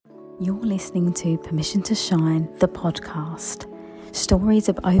You're listening to Permission to Shine, the podcast. Stories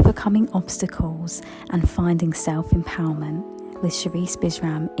of overcoming obstacles and finding self-empowerment with Sharice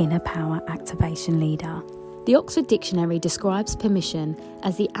Bisram, Inner Power Activation Leader. The Oxford Dictionary describes permission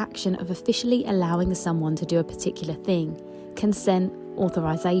as the action of officially allowing someone to do a particular thing, consent,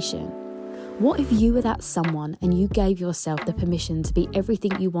 authorization. What if you were that someone and you gave yourself the permission to be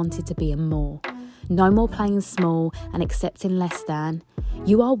everything you wanted to be and more? No more playing small and accepting less than.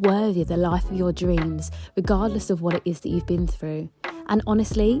 You are worthy of the life of your dreams, regardless of what it is that you've been through. And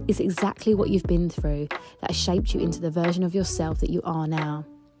honestly, it's exactly what you've been through that has shaped you into the version of yourself that you are now.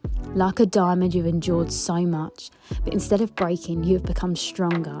 Like a diamond, you've endured so much, but instead of breaking, you have become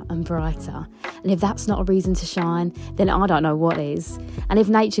stronger and brighter. And if that's not a reason to shine, then I don't know what is. And if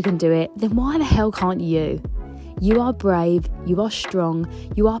nature can do it, then why the hell can't you? You are brave, you are strong,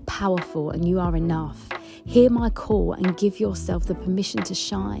 you are powerful, and you are enough. Hear my call and give yourself the permission to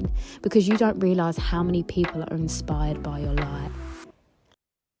shine, because you don't realise how many people are inspired by your light.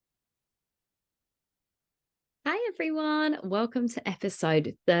 Hey everyone, welcome to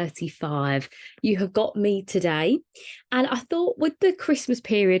episode 35. You have got me today, and I thought with the Christmas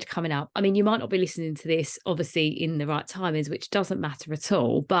period coming up, I mean, you might not be listening to this obviously in the right timings, which doesn't matter at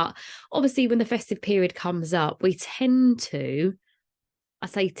all, but obviously when the festive period comes up, we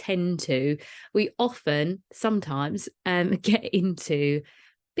often sometimes get into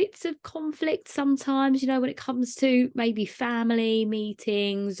bits of conflict sometimes, when it comes to maybe family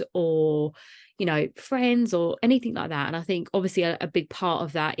meetings or, friends or anything like that. And I think obviously a big part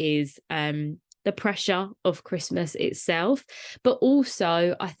of that is the pressure of Christmas itself, but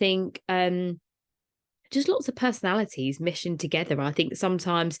also I think just lots of personalities meshing together. I think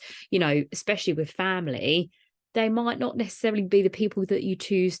sometimes, especially with family, they might not necessarily be the people that you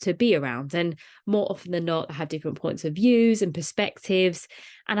choose to be around. And more often than not, they have different points of views and perspectives.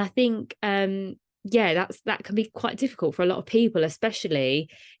 And I think, that can be quite difficult for a lot of people, especially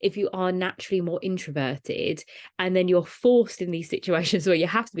if you are naturally more introverted and then you're forced in these situations where you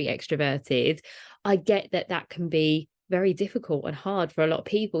have to be extroverted. I get that can be very difficult and hard for a lot of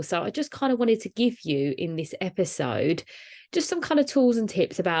people. So I just kind of wanted to give you in this episode just some kind of tools and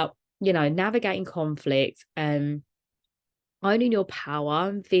tips about navigating conflict, owning your power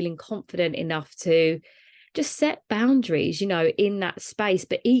and feeling confident enough to just set boundaries, in that space,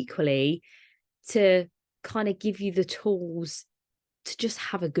 but equally to kind of give you the tools to just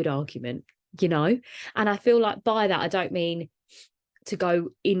have a good argument, And I feel like by that, I don't mean to go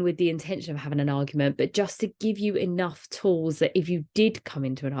in with the intention of having an argument, but just to give you enough tools that if you did come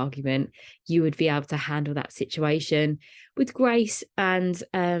into an argument, you would be able to handle that situation with grace and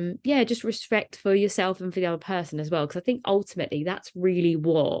just respect for yourself and for the other person as well. Because I think ultimately that's really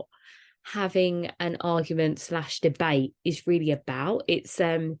what having an argument / debate is really about. It's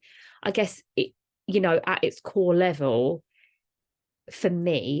I guess it, at its core level, for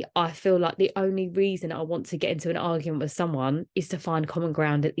me, I feel like the only reason I want to get into an argument with someone is to find common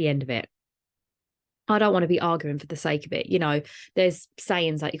ground at the end of it. I don't want to be arguing for the sake of it. There's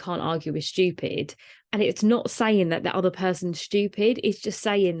sayings like you can't argue with stupid. And it's not saying that the other person's stupid. It's just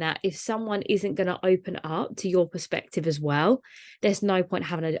saying that if someone isn't going to open up to your perspective as well, there's no point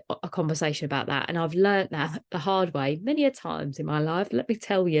having a conversation about that. And I've learned that the hard way many a times in my life, let me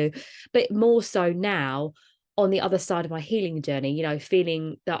tell you, but more so now on the other side of my healing journey,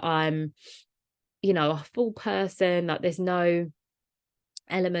 feeling that I'm, a full person, like there's no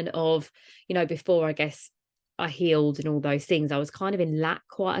element of, before I guess I healed and all those things, I was kind of in lack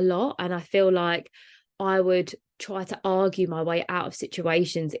quite a lot. And I feel like I would try to argue my way out of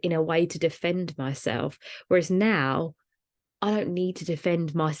situations in a way to defend myself. Whereas now I don't need to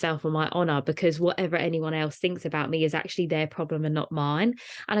defend myself or my honor, because whatever anyone else thinks about me is actually their problem and not mine.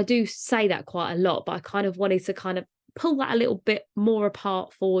 And I do say that quite a lot, but I kind of wanted to kind of pull that a little bit more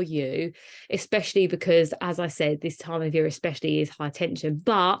apart for you, especially because, as I said, this time of year especially is high tension,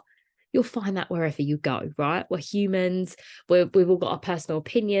 but you'll find that wherever you go, right? We're humans. We've all got our personal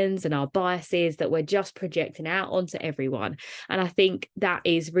opinions and our biases that we're just projecting out onto everyone. And I think that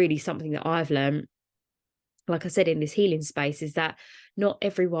is really something that I've learned, like I said, in this healing space, is that not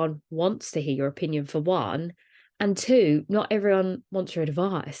everyone wants to hear your opinion, for one, and two, not everyone wants your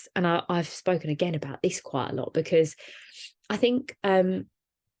advice. And I've spoken again about this quite a lot, because I think I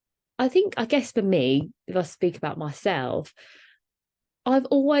guess for me, if I speak about myself, I've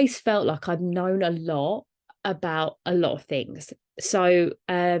always felt like I've known a lot about a lot of things. So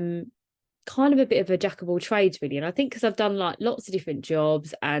kind of a bit of a jack of all trades, really. And I think because I've done like lots of different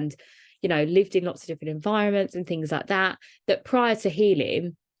jobs and lived in lots of different environments and things like that, that prior to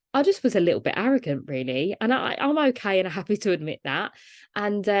healing, I just was a little bit arrogant, really. And I'm okay and I'm happy to admit that.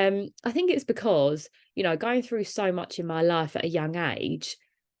 And I think it's because, you know, going through so much in my life at a young age,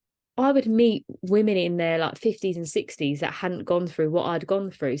 I would meet women in their like 50s and 60s that hadn't gone through what I'd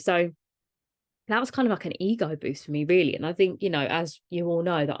gone through. So that was kind of like an ego boost for me, really. And I think, you know, as you all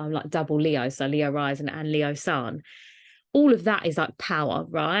know, that I'm like double Leo, so Leo rising and Leo sun. All of that is like power,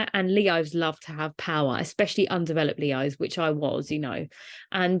 right? And Leos love to have power, especially undeveloped Leos, which I was, you know.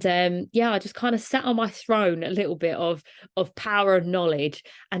 And yeah, I just kind of sat on my throne a little bit of power and knowledge,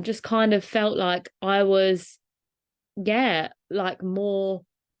 and just kind of felt like I was, yeah, like more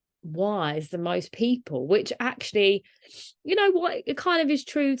wise than most people, which actually, you know what, it kind of is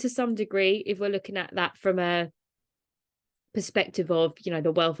true to some degree if we're looking at that from a perspective of, you know,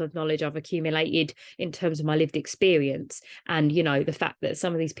 the wealth of knowledge I've accumulated in terms of my lived experience, and, you know, the fact that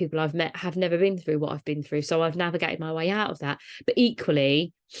some of these people I've met have never been through what I've been through, so I've navigated my way out of that. But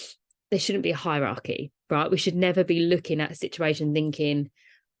equally, there shouldn't be a hierarchy, right? We should never be looking at a situation thinking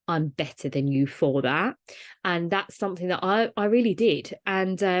I'm better than you for that. And that's something that I really did.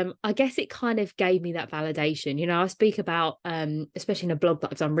 And I guess it kind of gave me that validation. You know, I speak about, especially in a blog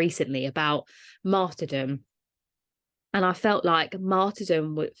that I've done recently, about martyrdom. And I felt like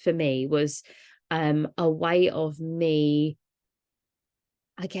martyrdom for me was a way of me,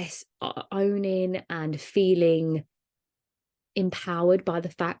 I guess, owning and feeling empowered by the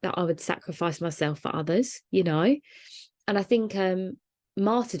fact that I would sacrifice myself for others, you know. And I think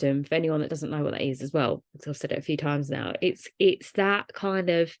martyrdom, for anyone that doesn't know what that is as well, because I've said it a few times now, it's that kind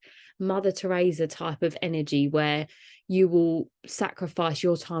of Mother Teresa type of energy where you will sacrifice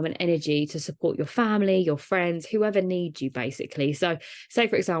your time and energy to support your family, your friends, whoever needs you, basically. So say,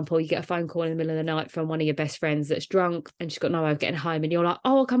 for example, you get a phone call in the middle of the night from one of your best friends that's drunk and she's got no way of getting home, and you're like,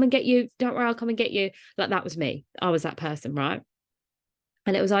 oh, I'll come and get you, don't worry, I'll come and get you. Like, that was me. I was that person, right?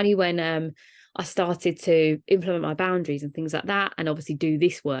 And it was only when I started to implement my boundaries and things like that, and obviously do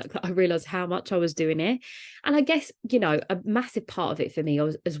this work, that I realized how much I was doing it. And I guess, you know, a massive part of it for me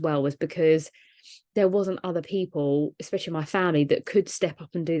as well was because there wasn't other people, especially my family, that could step up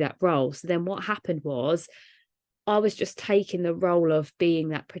and do that role. So then what happened was I was just taking the role of being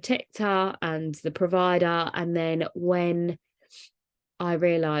that protector and the provider. And then when I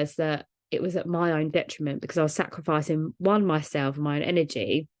realized that it was at my own detriment, because I was sacrificing, one, myself and my own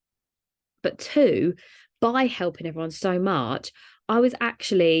energy, but two, by helping everyone so much, I was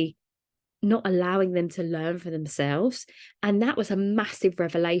actually not allowing them to learn for themselves. And that was a massive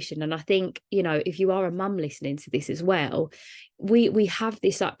revelation. And I think, you know, if you are a mum listening to this as well, we have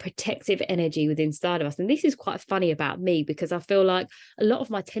this like protective energy within inside of us. And this is quite funny about me, because I feel like a lot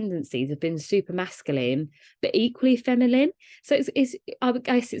of my tendencies have been super masculine but equally feminine. So it's I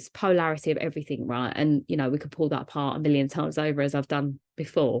guess it's polarity of everything, right? And, you know, we could pull that apart a million times over, as I've done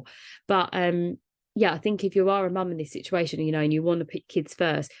before. But yeah, I think if you are a mum in this situation, you know, and you want to put kids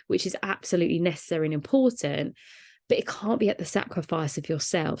first, which is absolutely necessary and important, but it can't be at the sacrifice of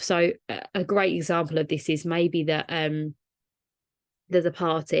yourself. So a great example of this is maybe that there's a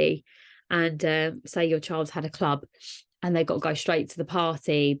party, and say your child's had a club and they've got to go straight to the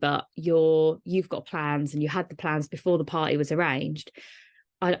party, but you've got plans and you had the plans before the party was arranged.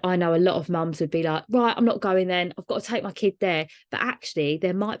 I know a lot of mums would be like, right, I'm not going then. I've got to take my kid there. But actually,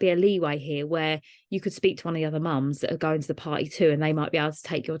 there might be a leeway here where you could speak to one of the other mums that are going to the party too, and they might be able to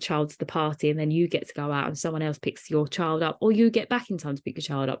take your child to the party, and then you get to go out and someone else picks your child up, or you get back in time to pick your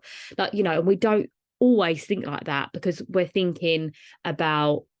child up. Like, you know, and we don't always think like that because we're thinking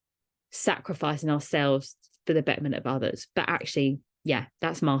about sacrificing ourselves for the betterment of others. But actually, yeah,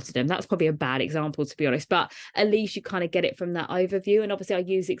 that's martyrdom. That's probably a bad example, to be honest, but at least you kind of get it from that overview. And obviously I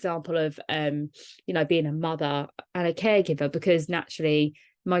use the example of you know, being a mother and a caregiver, because naturally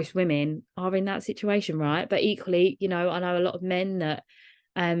most women are in that situation, right? But equally, you know, I know a lot of men that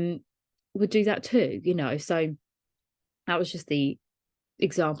would do that too, you know. So that was just the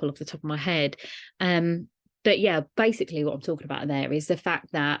example off the top of my head. But yeah, basically what I'm talking about there is the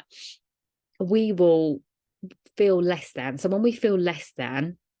fact that we will feel less than. So when we feel less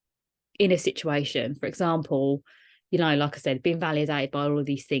than in a situation, for example, you know, like I said, being validated by all of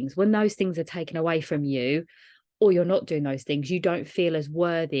these things, when those things are taken away from you, or you're not doing those things, you don't feel as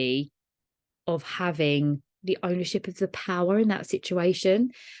worthy of having the ownership of the power in that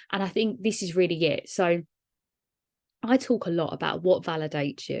situation. And I think this is really it. So I talk a lot about what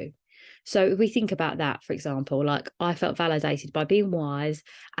validates you. So if we think about that, for example, like I felt validated by being wise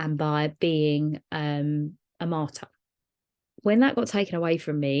and by being a martyr. When that got taken away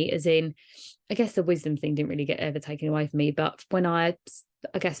from me, as in, I guess the wisdom thing didn't really get ever taken away from me, but when I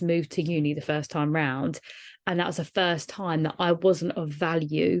I guess, moved to uni the first time round. And that was the first time that I wasn't of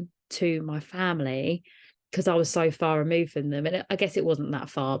value to my family because I was so far removed from them. And I guess it wasn't that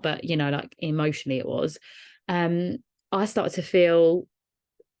far, but, you know, like emotionally it was. Um, I started to feel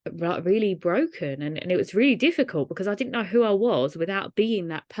really broken, and it was really difficult because I didn't know who I was without being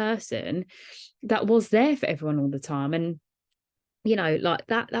that person that was there for everyone all the time. And you know, like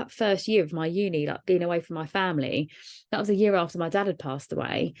that first year of my uni, like being away from my family, that was a year after my dad had passed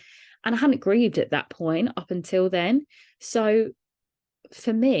away, and I hadn't grieved at that point up until then. So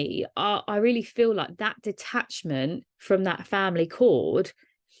for me, I really feel like that detachment from that family cord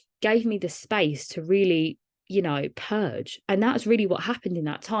gave me the space to really, you know, purge. And that's really what happened in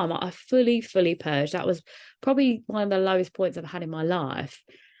that time. I fully purged. That was probably one of the lowest points I've had in my life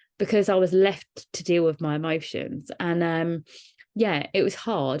because I was left to deal with my emotions. And yeah, it was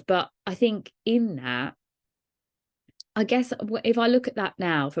hard. But I think in that, I guess if I look at that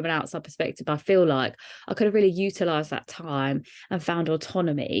now from an outside perspective, I feel like I could have really utilized that time and found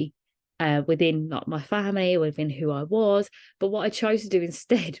autonomy within like my family, within who I was. But what I chose to do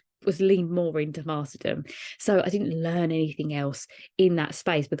instead was lean more into martyrdom. So I didn't learn anything else in that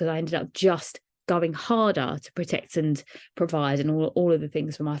space because I ended up just going harder to protect and provide and all of the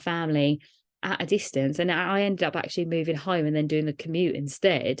things for my family at a distance. And I ended up actually moving home and then doing the commute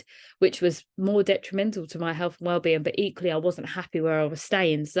instead, which was more detrimental to my health and well-being, but equally I wasn't happy where I was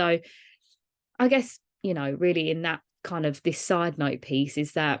staying. So I guess, you know, really in that kind of this side note piece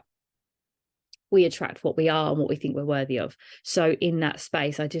is that we attract what we are and what we think we're worthy of. So in that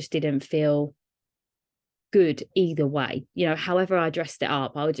space, I just didn't feel good either way. You know, however I dressed it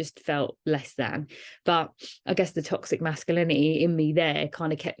up, I just felt less than. But I guess the toxic masculinity in me there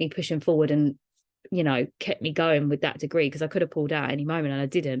kind of kept me pushing forward and, you know, kept me going with that degree, because I could have pulled out any moment and I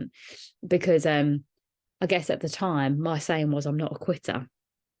didn't, because I guess at the time my saying was, I'm not a quitter.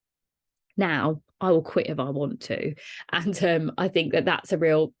 Now I will quit if I want to. And I think that that's a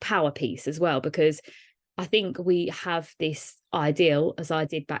real power piece as well, because I think we have this ideal, as I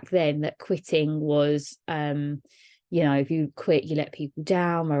did back then, that quitting was, you know, if you quit, you let people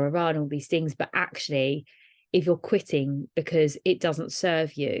down, and all these things. But actually, if you're quitting because it doesn't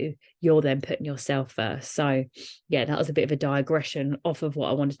serve you, you're then putting yourself first. So, yeah, that was a bit of a digression off of what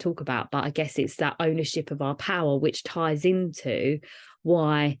I want to talk about. But I guess it's that ownership of our power, which ties into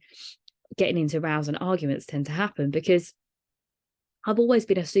why getting into rows and arguments tend to happen, because I've always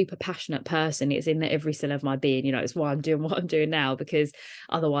been a super passionate person. It's in every cell of my being. You know, it's why I'm doing what I'm doing now, because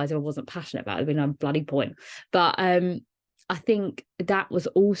otherwise, if I wasn't passionate about it, there'd be no bloody point. But I think that was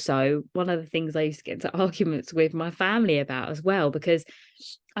also one of the things I used to get into arguments with my family about as well, because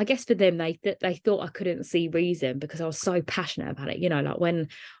I guess for them, they thought I couldn't see reason because I was so passionate about it. You know, like when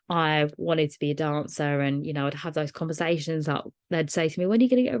I wanted to be a dancer and, you know, I'd have those conversations, like they'd say to me, when are you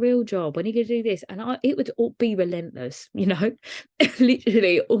going to get a real job? When are you going to do this? And it would all be relentless, you know,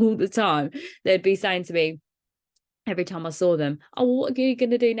 literally all the time. They'd be saying to me, every time I saw them, oh, well, what are you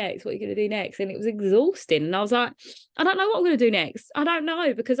going to do next? What are you going to do next? And it was exhausting. And I was like, I don't know what I'm going to do next. I don't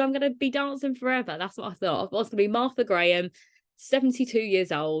know, because I'm going to be dancing forever. That's what I thought. I was going to be Martha Graham, 72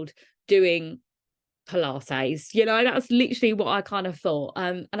 years old, doing Pilates. You know, that's literally what I kind of thought.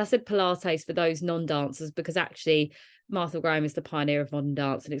 And I said Pilates for those non-dancers because actually Martha Graham is the pioneer of modern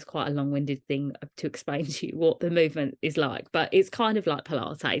dance, and it's quite a long-winded thing to explain to you what the movement is like, but it's kind of like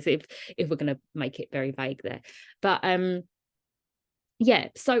Pilates if we're going to make it very vague there. But yeah,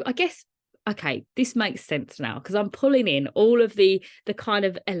 so I guess, okay, this makes sense now, because I'm pulling in all of the kind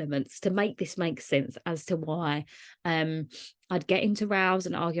of elements to make this make sense as to why I'd get into rows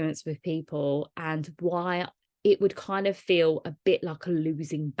and arguments with people, and why it would kind of feel a bit like a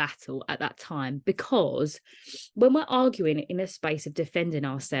losing battle at that time. Because when we're arguing in a space of defending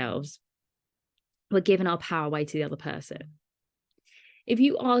ourselves, we're giving our power away to the other person. If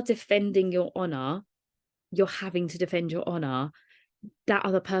you are defending your honor, you're having to defend your honor. That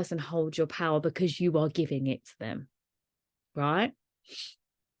other person holds your power because you are giving it to them, right?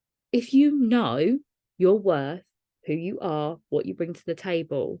 If you know your worth, who you are, what you bring to the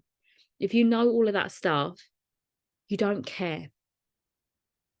table, if you know all of that stuff, you don't care.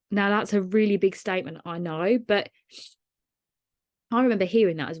 Now, that's a really big statement, I know, but I remember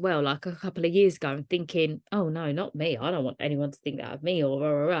hearing that as well, like a couple of years ago, and thinking, oh, no, not me. I don't want anyone to think that of me, or rah,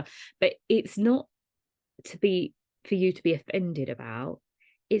 rah, rah. But it's not for you to be offended about.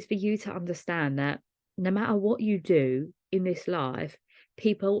 It's for you to understand that no matter what you do in this life,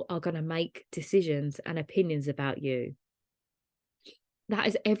 people are going to make decisions and opinions about you. That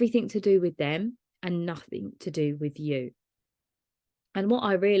is everything to do with them and nothing to do with you. And what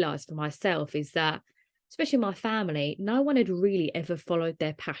I realized for myself is that especially my family, no one had really ever followed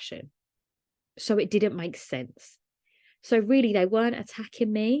their passion. So it didn't make sense. So really, they weren't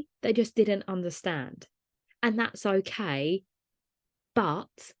attacking me. They just didn't understand. And that's okay. But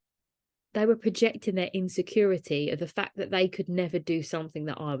they were projecting their insecurity of the fact that they could never do something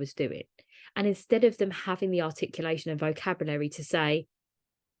that I was doing. And instead of them having the articulation and vocabulary to say,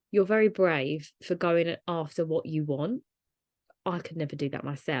 you're very brave for going after what you want, I could never do that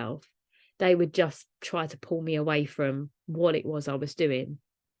myself. They would just try to pull me away from what it was I was doing.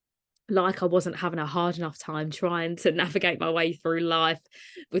 Like I wasn't having a hard enough time trying to navigate my way through life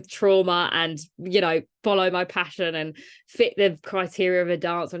with trauma and, follow my passion and fit the criteria of a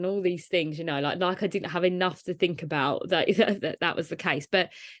dance and all these things, like I didn't have enough to think about that was the case.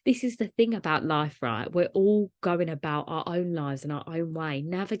 But this is the thing about life, right? We're all going about our own lives in our own way,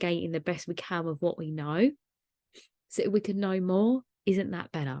 navigating the best we can with what we know. So if we can know more, isn't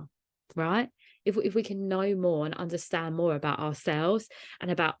that better? Right? If we can know more and understand more about ourselves and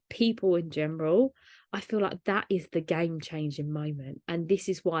about people in general, I feel like that is the game-changing moment. And this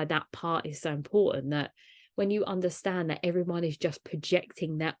is why that part is so important, that when you understand that everyone is just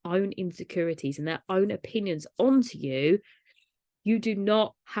projecting their own insecurities and their own opinions onto you, you do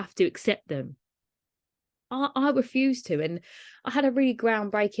not have to accept them. I refuse to. And I had a really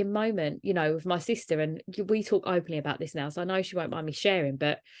groundbreaking moment, with my sister, and we talk openly about this now, so I know she won't mind me sharing,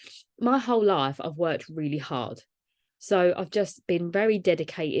 but my whole life I've worked really hard. So I've just been very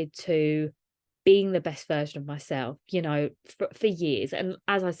dedicated to being the best version of myself, for years. And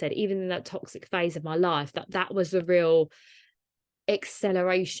as I said, even in that toxic phase of my life, that was a real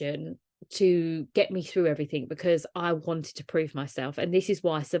acceleration to get me through everything, because I wanted to prove myself. And this is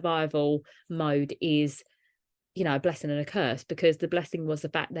why survival mode is, a blessing and a curse, because the blessing was the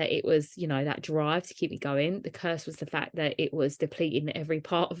fact that it was, that drive to keep me going. The curse was the fact that it was depleting every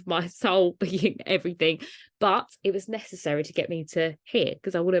part of my soul, being everything. But it was necessary to get me to here,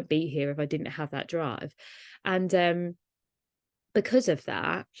 because I wouldn't be here if I didn't have that drive. And because of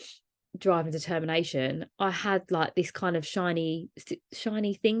that drive and determination, I had like this kind of shiny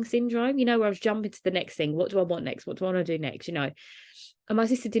thing syndrome, where I was jumping to the next thing. What do I want next? What do I want to do next? And my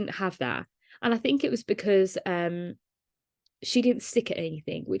sister didn't have that. And I think it was because she didn't stick at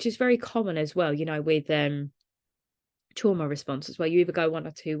anything, which is very common as well, with trauma responses, where you either go one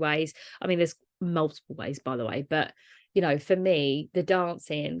or two ways. I mean, there's multiple ways, by the way, but for me, the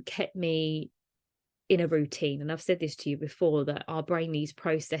dancing kept me in a routine. And I've said this to you before, that our brain needs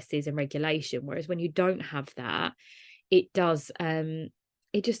processes and regulation, whereas when you don't have that, it does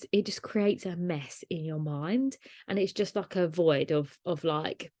it just creates a mess in your mind, and it's just like a void of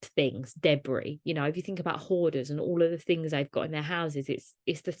like things, debris. If you think about hoarders and all of the things they've got in their houses,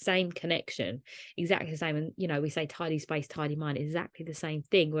 it's the same connection, exactly the same. And we say tidy space, tidy mind, exactly the same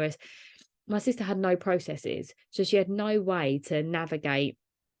thing. Whereas my sister had no processes, so she had no way to navigate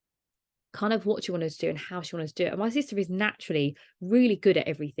kind of what she wanted to do and how she wanted to do it. And my sister is naturally really good at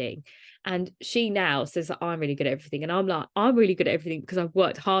everything. And she now says that I'm really good at everything. And I'm like, I'm really good at everything because I've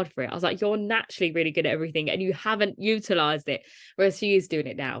worked hard for it. I was like, you're naturally really good at everything and you haven't utilized it. Whereas she is doing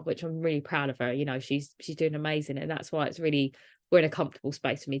it now, which I'm really proud of her. She's doing amazing. And that's why we're in a comfortable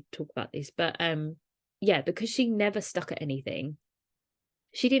space for me to talk about this. But yeah, because she never stuck at anything,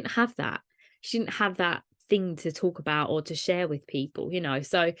 she didn't have that. She didn't have that thing to talk about or to share with people,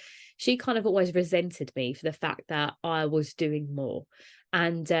 so she kind of always resented me for the fact that I was doing more.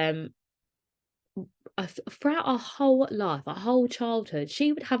 And throughout our whole life, our whole childhood,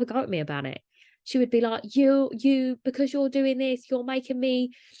 she would have a go at me about it. She would be like, you because you're doing this, you're making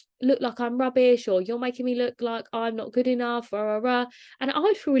me look like I'm rubbish, or you're making me look like I'm not good enough, rah, rah, rah. And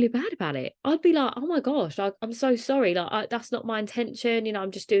I'd feel really bad about it. I'd be like, oh my gosh, I'm so sorry, that's not my intention,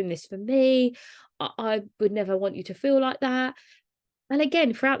 I'm just doing this for me. I would never want you to feel like that. And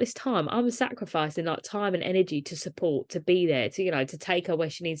again, throughout this time, I was sacrificing like time and energy to support, to be there, to take her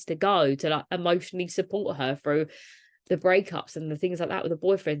where she needs to go, to like emotionally support her through the breakups and the things like that with the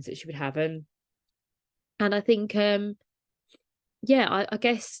boyfriends that she would have. And I think yeah, I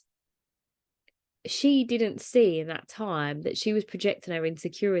guess she didn't see in that time that she was projecting her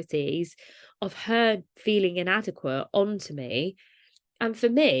insecurities of her feeling inadequate onto me. And for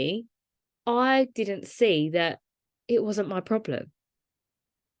me, I didn't see that it wasn't my problem.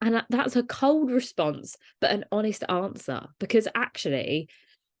 And that's a cold response, but an honest answer, because actually,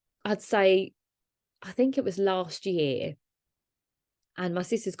 I'd say, I think it was last year, and my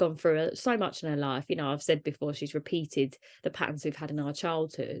sister's gone through so much in her life. I've said before, she's repeated the patterns we've had in our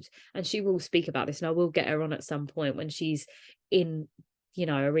childhood, and she will speak about this, and I will get her on at some point when she's in,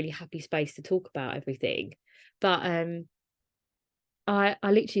 a really happy space to talk about everything. But I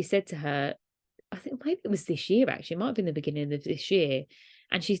literally said to her, I think maybe it was this year actually, it might have been the beginning of this year.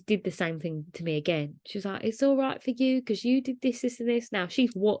 And she did the same thing to me again. She was like, it's all right for you because you did this, this, and this. Now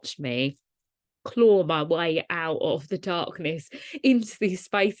she's watched me claw my way out of the darkness into these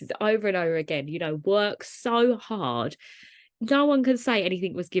spaces over and over again, work so hard. No one can say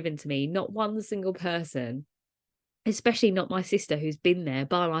anything was given to me, not one single person, especially not my sister who's been there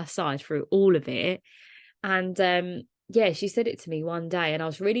by my side through all of it. And yeah, she said it to me one day and I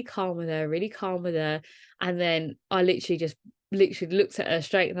was really calm with her. And then I literally looked at her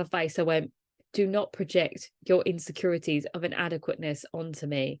straight in the face. I went, do not project your insecurities of inadequateness onto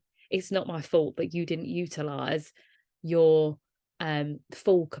me. It's not my fault that you didn't utilize your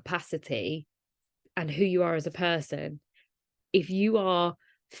full capacity and who you are as a person. If you are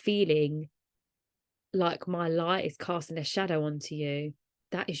feeling like my light is casting a shadow onto you,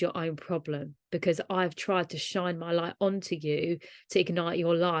 that is your own problem, because I've tried to shine my light onto you to ignite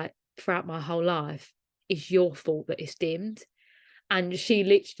your light throughout my whole life. It's your fault that it's dimmed. And she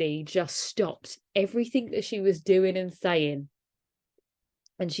literally just stopped everything that she was doing and saying.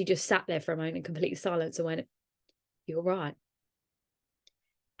 And she just sat there for a moment in complete silence and went, you're right.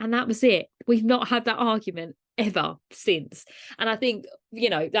 And that was it. We've not had that argument ever since. And I think,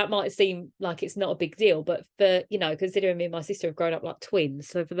 that might seem like it's not a big deal, but for, considering me and my sister have grown up like twins,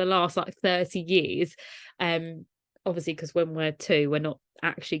 so for the last like 30 years, obviously because when we're two, we're not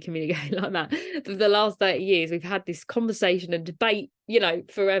actually communicating like that. But for the last 30 years, we've had this conversation and debate,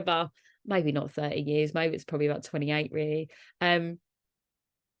 forever. Maybe not 30 years, maybe it's probably about 28 really.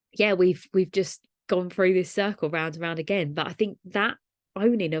 Yeah, we've just gone through this circle round and round again. But I think that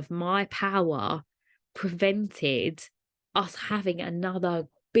owning of my power prevented us having another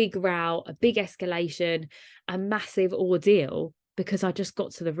big row, a big escalation, a massive ordeal, because I just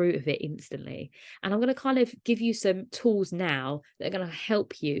got to the root of it instantly. And I'm going to kind of give you some tools now that are going to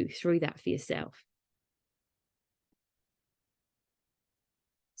help you through that for yourself.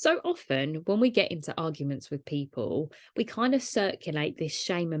 So often when we get into arguments with people, we kind of circulate this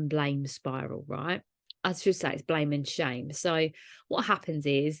shame and blame spiral, right? I should say it's blame and shame. So what happens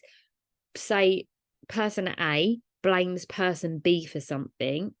is, say person A blames person B for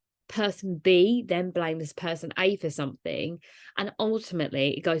something, person B then blames person A for something, and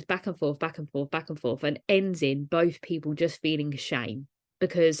ultimately it goes back and forth, back and forth, back and forth, and ends in both people just feeling shame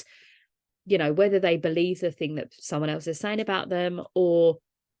because, whether they believe the thing that someone else is saying about them or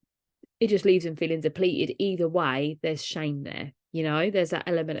it just leaves them feeling depleted. Either way, there's shame there. There's that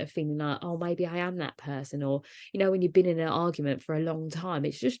element of feeling like, oh, maybe I am that person. Or, when you've been in an argument for a long time,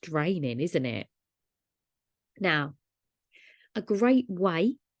 it's just draining, isn't it? Now, a great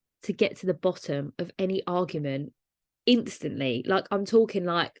way to get to the bottom of any argument instantly, like I'm talking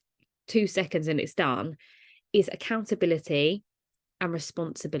like 2 seconds and it's done, is accountability and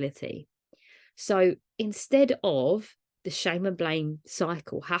responsibility. So instead of the shame and blame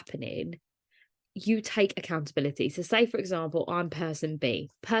cycle happening, you take accountability. So say, for example, I'm person B.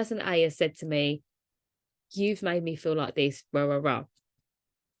 Person A has said to me, you've made me feel like this, rah, rah, rah.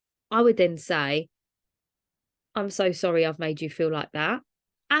 I would then say, I'm so sorry I've made you feel like that.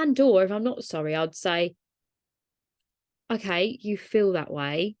 And or if I'm not sorry, I'd say, okay, you feel that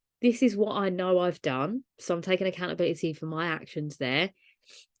way. This is what I know I've done. So I'm taking accountability for my actions there.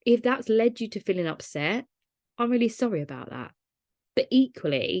 If that's led you to feeling upset, I'm really sorry about that. But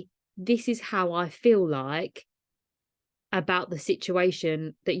equally, this is how I feel like about the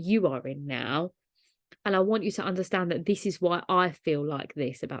situation that you are in now. And I want you to understand that this is why I feel like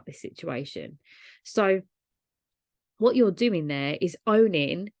this about this situation. So what you're doing there is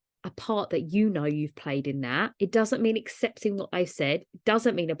owning a part that you've played in that. It doesn't mean accepting what they've said. It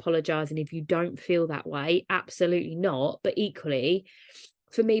doesn't mean apologizing if you don't feel that way. Absolutely not. But equally,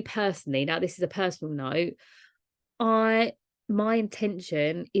 for me personally, now this is a personal note, my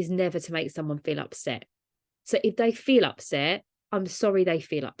intention is never to make someone feel upset. So if they feel upset, I'm sorry they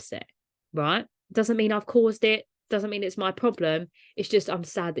feel upset, right? Doesn't mean I've caused it. Doesn't mean it's my problem. It's just I'm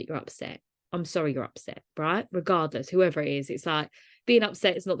sad that you're upset. I'm sorry you're upset, right? Regardless, whoever it is, it's like being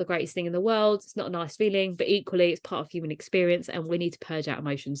upset is not the greatest thing in the world. It's not a nice feeling, but equally it's part of human experience and we need to purge out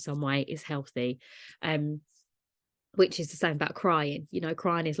emotions some way. It's healthy. Which is the same about crying.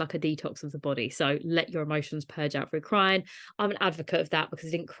 Crying is like a detox of the body. So let your emotions purge out through crying. I'm an advocate of that because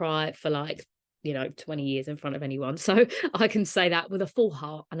I didn't cry for 20 years in front of anyone. So I can say that with a full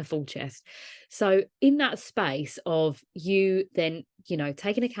heart and a full chest. So in that space of you then,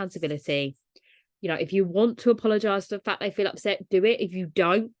 taking accountability, if you want to apologize for the fact they feel upset, do it. If you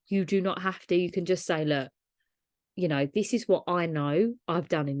don't, you do not have to. You can just say, look, this is what I know I've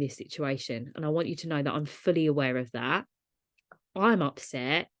done in this situation. And I want you to know that I'm fully aware of that. I'm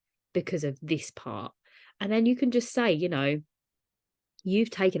upset. because of this part. And then you can just say, you know,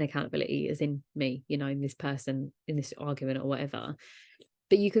 you've taken accountability, as in me, you know, in this person, in this argument or whatever.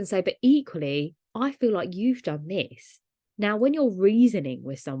 But you can say, but equally, I feel like you've done this. Now, when you're reasoning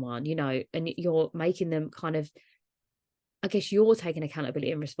with someone, you know, and you're making them kind of, I guess you're taking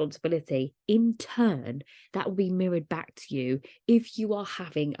accountability and responsibility, in turn, that will be mirrored back to you if you are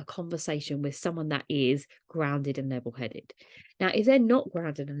having a conversation with someone that is grounded and level-headed. Now, if they're not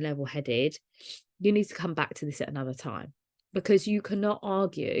grounded and level-headed, you need to come back to this at another time, because you cannot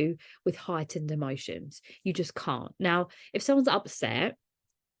argue with heightened emotions. You just can't. Now, if someone's upset,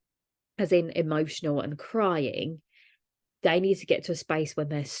 as in emotional and crying, they need to get to a space when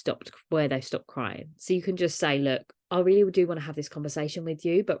they've stopped crying. So you can just say, look, I really do want to have this conversation with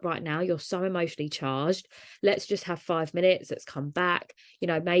you, but right now you're so emotionally charged. Let's just have 5 minutes. Let's come back. You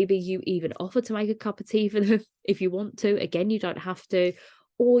know, maybe you even offer to make a cup of tea for them if you want to. Again, you don't have to,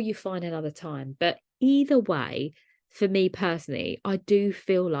 or you find another time. But either way, for me personally, I do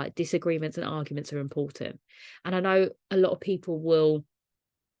feel like disagreements and arguments are important. And I know a lot of people will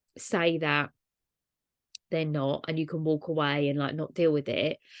say that they're not, and you can walk away and like not deal with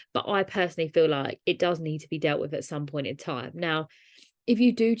it, but I personally feel like it does need to be dealt with at some point in time. Now, if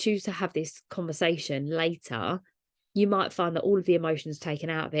you do choose to have this conversation later, you might find that all of the emotions taken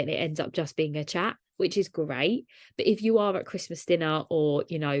out of it and it ends up just being a chat, which is great. But if you are at Christmas dinner, or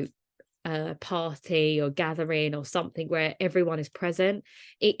you know, a party or gathering or something where everyone is present,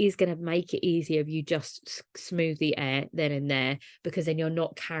 it is going to make it easier if you just smooth the air then and there, because then you're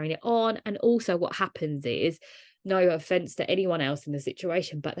not carrying it on. And also what happens is, no offense to anyone else in the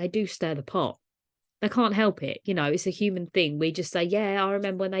situation, but they do stir the pot. They can't help it. You know, it's a human thing. We just say, yeah, I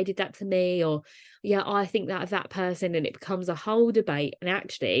remember when they did that to me, or yeah, I think that of that person, and it becomes a whole debate. And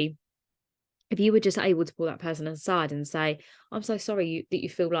actually, if you were just able to pull that person aside and say, I'm so sorry that you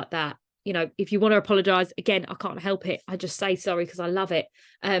feel like that. You know, if you want to apologize, again, I can't help it. I just say sorry because I love it.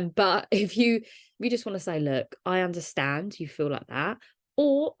 But if you just want to say, look, I understand you feel like that,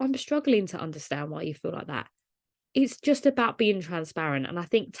 or I'm struggling to understand why you feel like that. It's just about being transparent. And I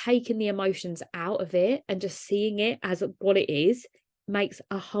think taking the emotions out of it and just seeing it as what it is makes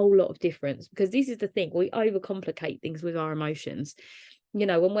a whole lot of difference. Because this is the thing, we overcomplicate things with our emotions. You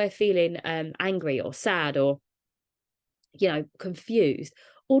know, when we're feeling angry or sad or, you know, confused,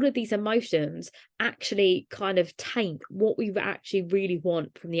 all of these emotions actually kind of taint what we actually really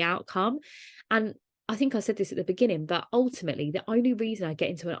want from the outcome. And I think I said this at the beginning, but ultimately the only reason I get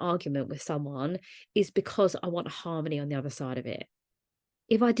into an argument with someone is because I want harmony on the other side of it.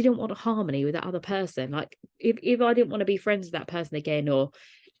 If I didn't want harmony with that other person, like if I didn't want to be friends with that person again, or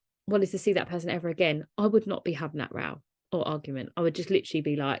wanted to see that person ever again, I would not be having that row or argument. I would just literally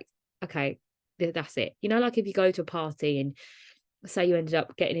be like, okay, that's it. You know, like if you go to a party and say you ended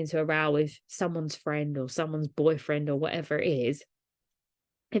up getting into a row with someone's friend or someone's boyfriend or whatever it is,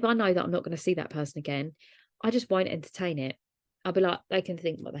 if I know that I'm not going to see that person again, I just won't entertain it. I'll be like, they can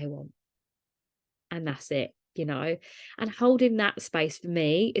think what they want. And that's it, you know. And holding that space for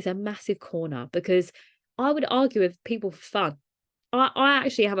me is a massive corner, because I would argue with people for fun. I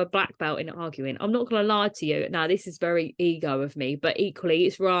actually have a black belt in arguing. I'm not going to lie to you. Now, this is very ego of me, but equally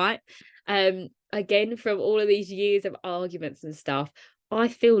it's right. Again, from all of these years of arguments and stuff, I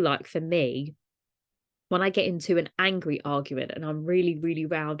feel like for me, when I get into an angry argument and I'm really, really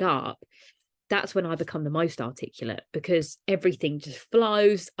riled up, that's when I become the most articulate, because everything just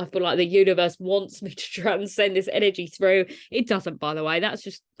flows. I feel like the universe wants me to transcend this energy through. It doesn't, by the way. That's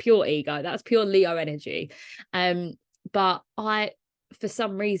just pure ego. That's pure Leo energy. But for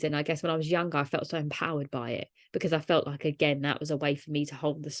some reason, I guess when I was younger, I felt so empowered by it, because I felt like, again, that was a way for me to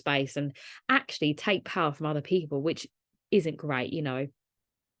hold the space and actually take power from other people, which isn't great, you know.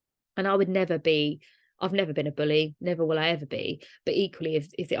 And I've never been a bully, never will I ever be. But equally,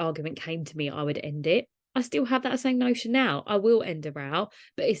 if the argument came to me, I would end it. I still have that same notion now. I will end a row,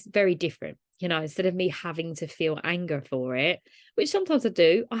 but it's very different. You know, instead of me having to feel anger for it, which sometimes I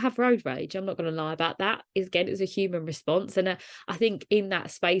do, I have road rage. I'm not going to lie about that. Again, it's a human response. And I think in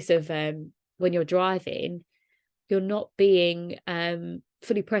that space of when you're driving, you're not being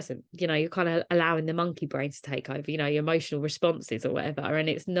fully present. You know, you're kind of allowing the monkey brain to take over, you know, your emotional responses or whatever. And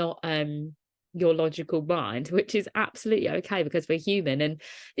it's not your logical mind, which is absolutely okay, because we're human. And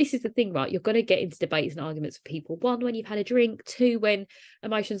this is the thing, right? You're going to get into debates and arguments with people. 1, when you've had a drink. 2, when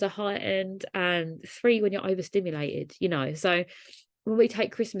emotions are heightened. And 3, when you're overstimulated, you know. So when we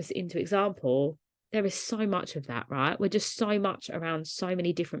take Christmas into example, there is so much of that, right? We're just so much around so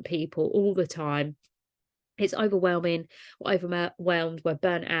many different people all the time. It's overwhelming, we're overwhelmed, we're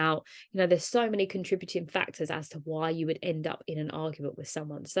burnt out. There's so many contributing factors as to why you would end up in an argument with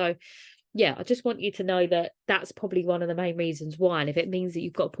someone. So yeah, I just want you to know that that's probably one of the main reasons why. And if it means that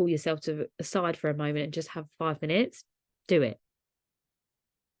you've got to pull yourself to aside for a moment and just have 5 minutes, do it.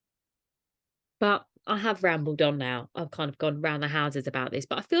 But I have rambled on now. I've kind of gone round the houses about this,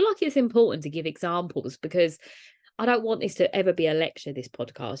 but I feel like it's important to give examples because I don't want this to ever be a lecture, this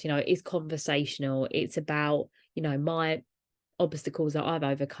podcast. It is conversational. It's about, my obstacles that I've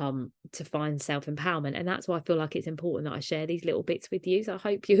overcome to find self-empowerment. And that's why I feel like it's important that I share these little bits with you. So I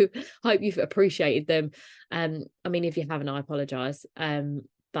hope you've appreciated them. I mean, if you haven't, I apologize.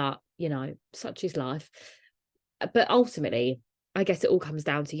 But such is life. But ultimately, I guess it all comes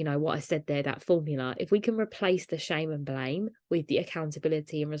down to, what I said there, that formula. If we can replace the shame and blame with the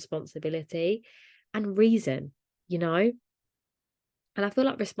accountability and responsibility and reason, and I feel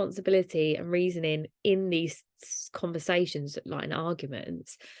like responsibility and reasoning in these conversations, like in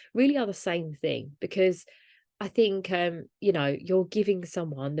arguments, really are the same thing. Because I think, you're giving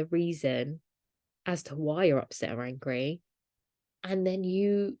someone the reason as to why you're upset or angry. And then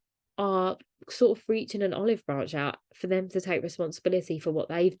you are sort of reaching an olive branch out for them to take responsibility for what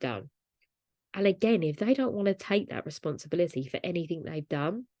they've done. And again, if they don't want to take that responsibility for anything they've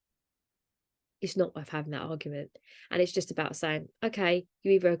done, it's not worth having that argument. And it's just about saying, okay,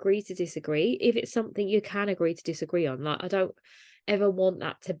 you either agree to disagree. If it's something you can agree to disagree on, like I don't ever want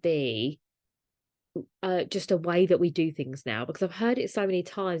that to be just a way that we do things now, because I've heard it so many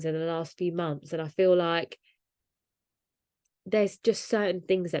times in the last few months, and I feel like there's just certain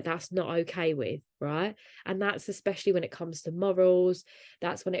things that's not okay with, right? And that's especially when it comes to morals.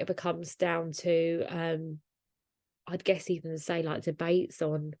 That's when it becomes down to I'd guess even say like debates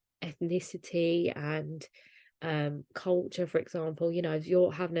on ethnicity and culture, for example. If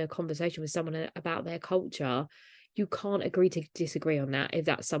you're having a conversation with someone about their culture, you can't agree to disagree on that if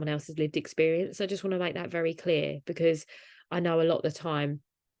that's someone else's lived experience. I just want to make that very clear, because I know a lot of the time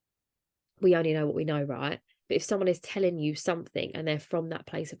we only know what we know, right? But if someone is telling you something and they're from that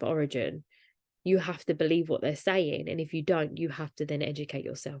place of origin, you have to believe what they're saying. And if you don't, you have to then educate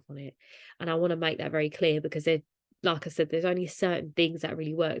yourself on it. And I want to make that very clear, because like I said, there's only certain things that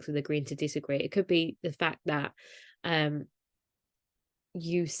really works with agreeing to disagree. It could be the fact that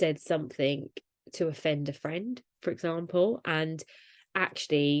you said something to offend a friend, for example, and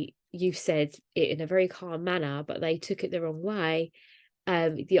actually you said it in a very calm manner, but they took it the wrong way.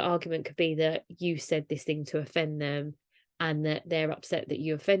 The argument could be that you said this thing to offend them and that they're upset that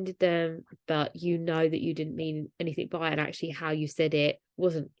you offended them, but you know that you didn't mean anything by it, and actually how you said it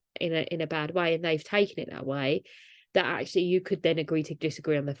wasn't in a bad way, and they've taken it that way. That actually you could then agree to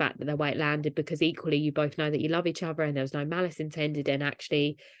disagree on the fact that the way it landed, because equally you both know that you love each other and there was no malice intended, and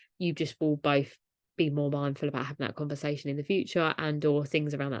actually you just will both be more mindful about having that conversation in the future and or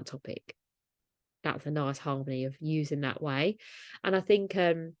things around that topic. That's a nice harmony of using that way. And I think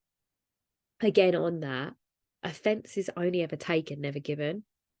again on that, offense is only ever taken, never given,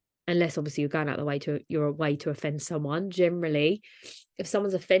 unless obviously you're going out the way to offend someone. Generally, if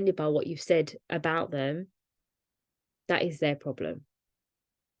someone's offended by what you've said about them, that is their problem,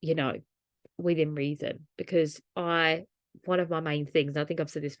 within reason. Because one of my main things, I think I've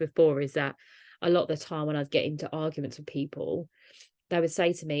said this before, is that a lot of the time when I get into arguments with people, they would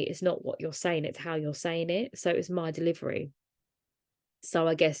say to me, it's not what you're saying, it's how you're saying it. So it's my delivery. So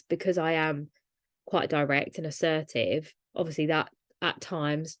I guess because I am quite direct and assertive, obviously that at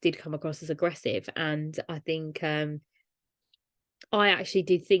times did come across as aggressive. And I think I actually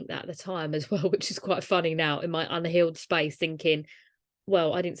did think that at the time as well, which is quite funny now in my unhealed space, thinking,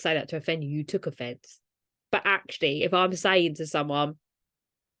 well, I didn't say that to offend you, you took offense. But actually, if I'm saying to someone,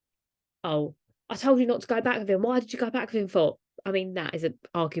 oh, I told you not to go back with him, why did you go back with him for? I mean, that is an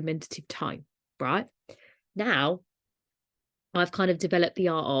argumentative tone, right? Now, I've kind of developed the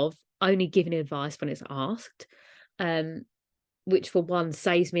art of only giving advice when it's asked, which for one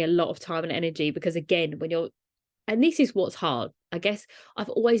saves me a lot of time and energy, because again, and this is what's hard, I guess I've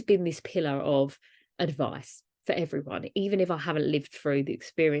always been this pillar of advice for everyone, even if I haven't lived through the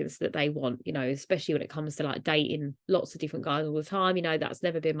experience that they want, especially when it comes to like dating lots of different guys all the time, that's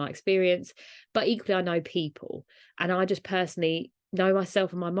never been my experience. But equally, I know people, and I just personally know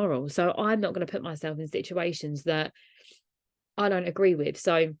myself and my morals. So I'm not going to put myself in situations that I don't agree with.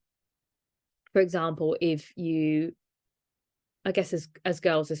 So, for example, if you, I guess as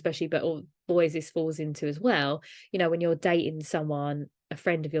girls especially, but all boys this falls into as well, when you're dating someone, a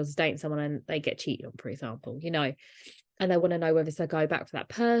friend of yours is dating someone and they get cheated on, for example, and they want to know whether to go back for that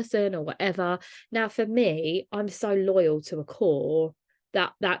person or whatever. Now, for me, I'm so loyal to a core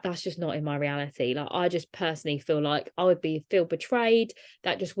that's just not in my reality. Like, I just personally feel like I would feel betrayed.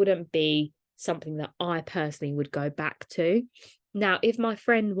 That just wouldn't be something that I personally would go back to. Now, if my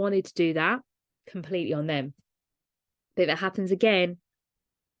friend wanted to do that, completely on them. But if it happens again,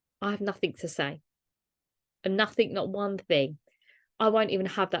 I have nothing to say. And nothing, not one thing. I won't even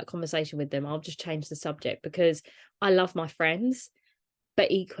have that conversation with them. I'll just change the subject, because I love my friends,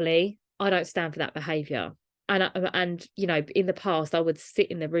 but equally, I don't stand for that behavior. And you know, in the past, I would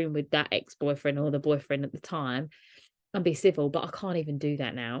sit in the room with that ex-boyfriend or the boyfriend at the time and be civil, but I can't even do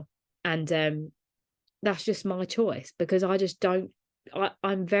that now. And that's just my choice, because I just don't.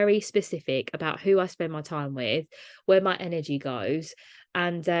 I'm very specific about who I spend my time with, where my energy goes,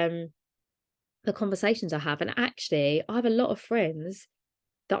 and the conversations I have. And actually, I have a lot of friends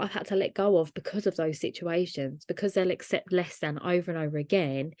that I've had to let go of because of those situations, because they'll accept less than over and over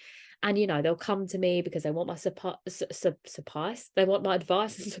again. And, you know, they'll come to me because they want my suffice, they want my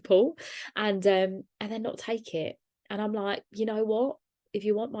advice and support, and then not take it. And I'm like, you know what? If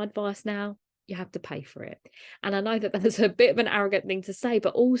you want my advice now, you have to pay for it. And I know that that's a bit of an arrogant thing to say,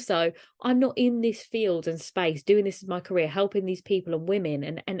 but also I'm not in this field and space doing this as my career, helping these people and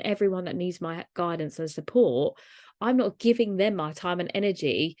women and everyone that needs my guidance and support. I'm not giving them my time and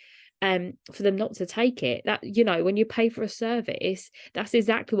energy for them not to take it. That, you know, when you pay for a service, that's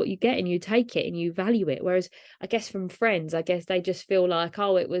exactly what you get, and you take it and you value it. Whereas I guess from friends, I guess they just feel like,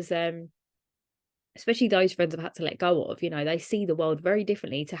 oh, it was especially those friends I've had to let go of, you know, they see the world very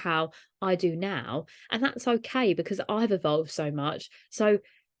differently to how I do now. And that's okay, because I've evolved so much. So,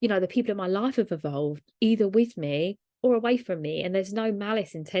 you know, the people in my life have evolved either with me or away from me. And there's no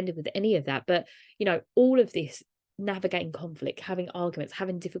malice intended with any of that. But, you know, all of this navigating conflict, having arguments,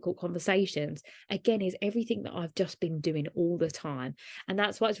 having difficult conversations, again, is everything that I've just been doing all the time. And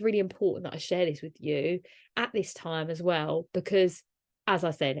that's why it's really important that I share this with you at this time as well, because as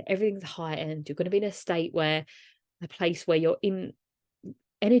I said, everything's heightened. You're going to be in a state where a place where you're in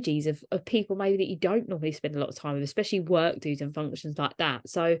energies of people maybe that you don't normally spend a lot of time with, especially work dues and functions like that.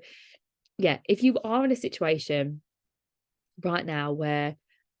 So yeah, if you are in a situation right now where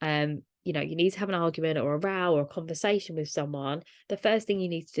you know, you need to have an argument or a row or a conversation with someone, the first thing you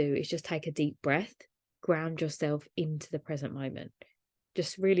need to do is just take a deep breath, ground yourself into the present moment.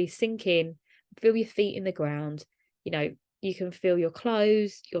 Just really sink in, feel your feet in the ground. You know, you can feel your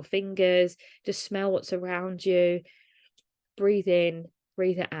clothes, your fingers, just smell what's around you, breathe in,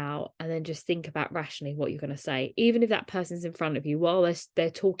 breathe it out, and then just think about rationally what you're going to say. Even if that person's in front of you while they're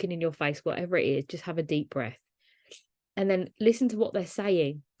talking in your face, whatever it is, just have a deep breath. And then listen to what they're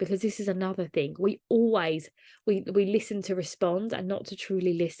saying, because this is another thing. We always, we listen to respond and not to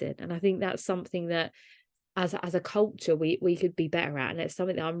truly listen. And I think that's something that as a culture, we could be better at. And it's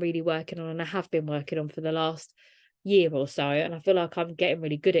something that I'm really working on, and I have been working on for the last year or so. And I feel like I'm getting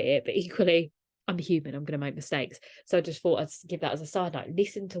really good at it, but equally, I'm human, I'm going to make mistakes. So I just thought I'd give that as a side note.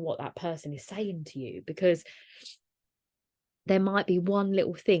 Listen to what that person is saying to you, because there might be one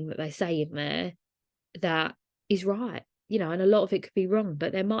little thing that they say in there that is right, you know, and a lot of it could be wrong,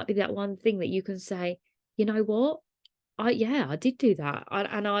 but there might be that one thing that you can say, you know what? I did do that.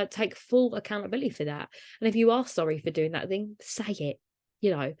 And I take full accountability for that. And if you are sorry for doing that thing, say it.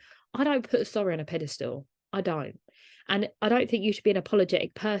 You know, I don't put sorry on a pedestal. I don't. And I don't think you should be an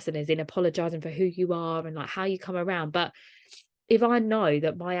apologetic person, as in apologizing for who you are and like how you come around. But if I know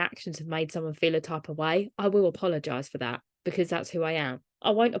that my actions have made someone feel a type of way, I will apologize for that, because that's who I am. I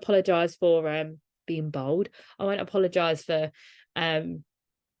won't apologize for being bold. I won't apologize for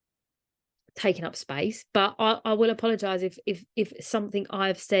taking up space, but I will apologize if something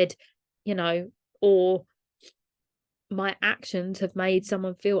I've said, you know, or my actions have made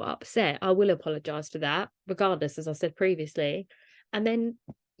someone feel upset. I will apologize for that, regardless, as I said previously. And then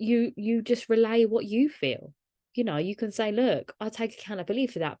you just relay what you feel. You know, you can say, look, I take accountability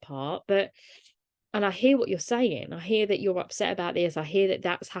for that part, but and I hear what you're saying. I hear that you're upset about this. I hear that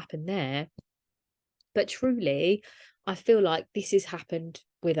that's happened there. But truly, I feel like this has happened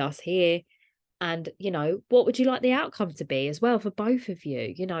with us here. And, you know, what would you like the outcome to be as well for both of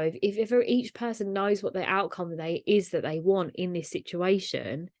you? You know, if each person knows what the outcome that they want in this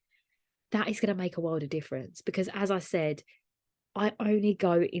situation, that is going to make a world of difference. Because as I said, I only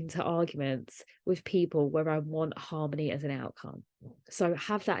go into arguments with people where I want harmony as an outcome. So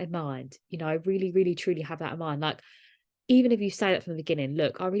have that in mind. You know, really, really, truly have that in mind. Like, even if you say that from the beginning,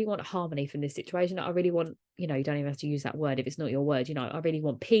 look, I really want harmony from this situation. I really want, you know, you don't even have to use that word if it's not your word. You know, I really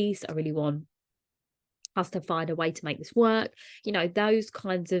want peace. I really want us to find a way to make this work. You know, those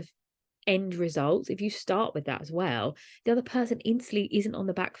kinds of end results, if you start with that as well, the other person instantly isn't on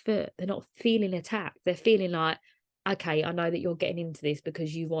the back foot. They're not feeling attacked. They're feeling like, okay, I know that you're getting into this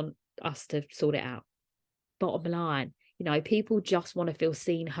because you want us to sort it out. Bottom line, people just want to feel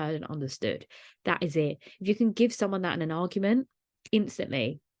seen, heard, and understood. That is it. If you can give someone that in an argument,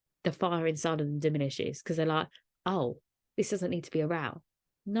 instantly the fire inside of them diminishes, because they're like, oh, this doesn't need to be a row.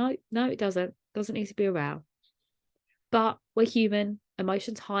 No, no, it doesn't. Doesn't need to be a row. But we're human.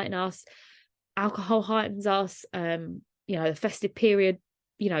 Emotions heighten us. Alcohol heightens us. The festive period,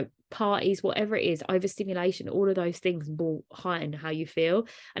 parties, whatever it is, overstimulation, all of those things will heighten how you feel.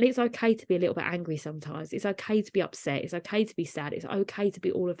 And it's okay to be a little bit angry sometimes. It's okay to be upset. It's okay to be sad. It's okay to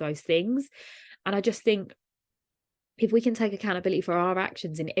be all of those things. And I just think if we can take accountability for our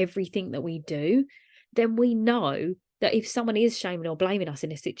actions in everything that we do, then we know that if someone is shaming or blaming us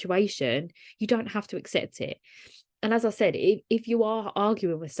in a situation, you don't have to accept it. And as I said, if you are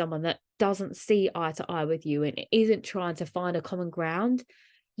arguing with someone that doesn't see eye to eye with you and isn't trying to find a common ground,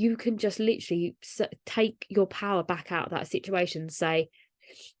 you can just literally take your power back out of that situation and say,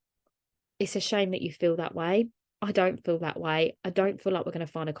 it's a shame that you feel that way. I don't feel that way. I don't feel like we're going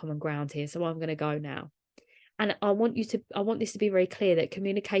to find a common ground here. So I'm going to go now. And I want this to be very clear that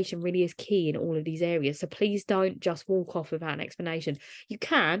communication really is key in all of these areas. So please don't just walk off without an explanation. You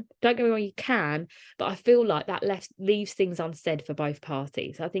can, don't get me wrong, you can, but I feel like that leaves things unsaid for both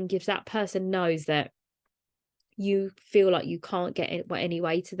parties. I think if that person knows that you feel like you can't get any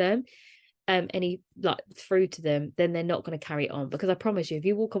way to them, through to them, then they're not going to carry it on. Because I promise you, if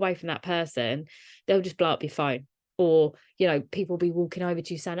you walk away from that person, they'll just blow up your phone. Or, people be walking over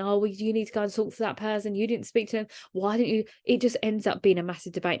to you saying, oh, well, you need to go and talk to that person. You didn't speak to them. Why didn't you? It just ends up being a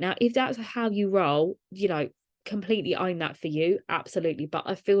massive debate. Now, if that's how you roll, completely own that for you. Absolutely. But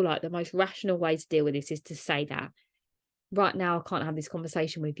I feel like the most rational way to deal with this is to say that right now, I can't have this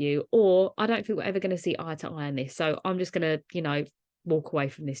conversation with you, or I don't think we're ever going to see eye to eye on this. So I'm just going to, walk away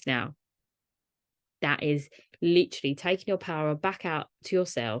from this now. That is literally taking your power back out to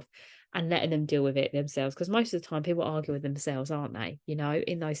yourself and letting them deal with it themselves. Because most of the time people argue with themselves, aren't they?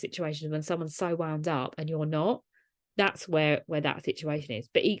 In those situations when someone's so wound up and you're not, that's where that situation is.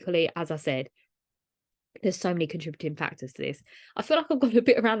 But equally, as I said, there's so many contributing factors to this. I feel like I've gone a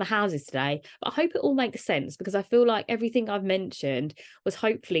bit around the houses today, but I hope it all makes sense, because I feel like everything I've mentioned was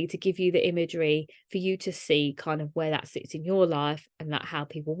hopefully to give you the imagery for you to see kind of where that sits in your life and that how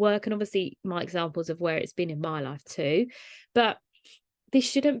people work. And obviously my examples of where it's been in my life too. But this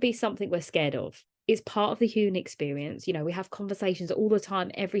shouldn't be something we're scared of. It's part of the human experience. We have conversations all the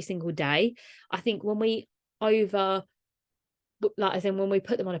time, every single day. I think when we when we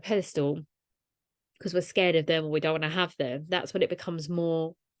put them on a pedestal, because we're scared of them or we don't want to have them, that's when it becomes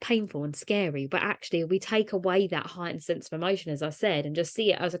more painful and scary. But actually, we take away that heightened sense of emotion, as I said, and just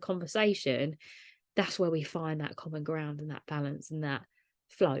see it as a conversation. That's where we find that common ground and that balance and that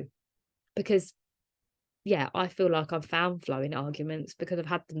flow. Because I feel like I've found flow in arguments because I've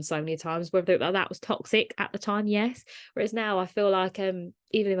had them so many times. Whether that was toxic at the time, yes. Whereas now I feel like even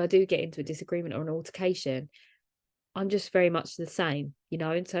if I do get into a disagreement or an altercation, I'm just very much the same,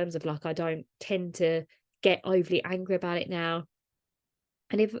 in terms of I don't tend to get overly angry about it now.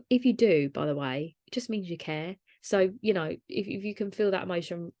 And if you do, by the way, it just means you care. So, if you can feel that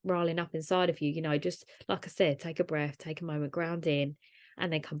emotion riling up inside of you, just like I said, take a breath, take a moment, ground in,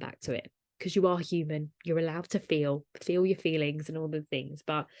 and then come back to it. Because you are human. You're allowed to feel your feelings and all the things.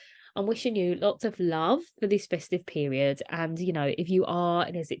 But I'm wishing you lots of love for this festive period. And, if you are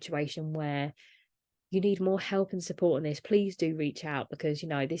in a situation where you need more help and support on this, please do reach out, because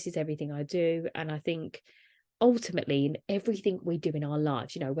this is everything I do. And I think ultimately in everything we do in our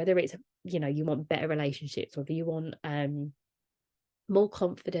lives, whether it's you want better relationships, whether you want more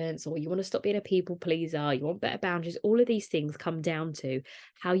confidence, or you want to stop being a people pleaser, you want better boundaries, all of these things come down to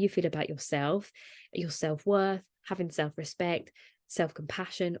how you feel about yourself, your self-worth, having self-respect,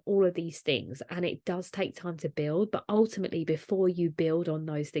 self-compassion, all of these things. And it does take time to build, but ultimately before you build on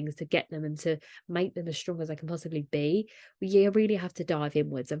those things to get them and to make them as strong as they can possibly be, you really have to dive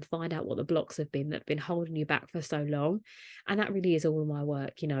inwards and find out what the blocks have been that have been holding you back for so long. And that really is all of my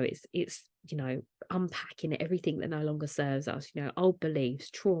work. It's unpacking everything that no longer serves us, old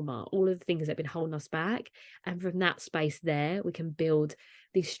beliefs, trauma, all of the things that have been holding us back. And from that space there, we can build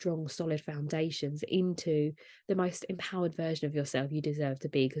these strong, solid foundations into the most empowered version of yourself you deserve to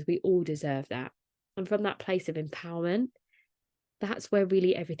be, because we all deserve that. And from that place of empowerment, that's where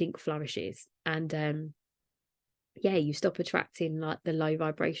really everything flourishes. And you stop attracting the low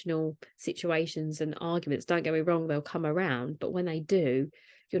vibrational situations and arguments. Don't get me wrong, they'll come around, but when they do,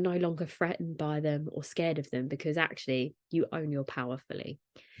 you're no longer threatened by them or scared of them, because actually you own your power fully.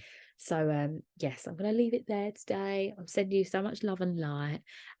 So yes, I'm going to leave it there today. I'm sending you so much love and light.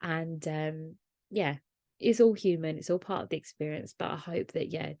 And it's all human, it's all part of the experience. But I hope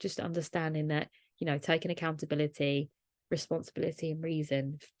that, yeah, just understanding that, you know, taking accountability, responsibility, and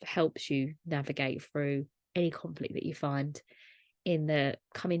reason helps you navigate through any conflict that you find in the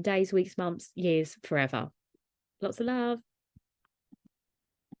coming days, weeks, months, years, forever. Lots of love.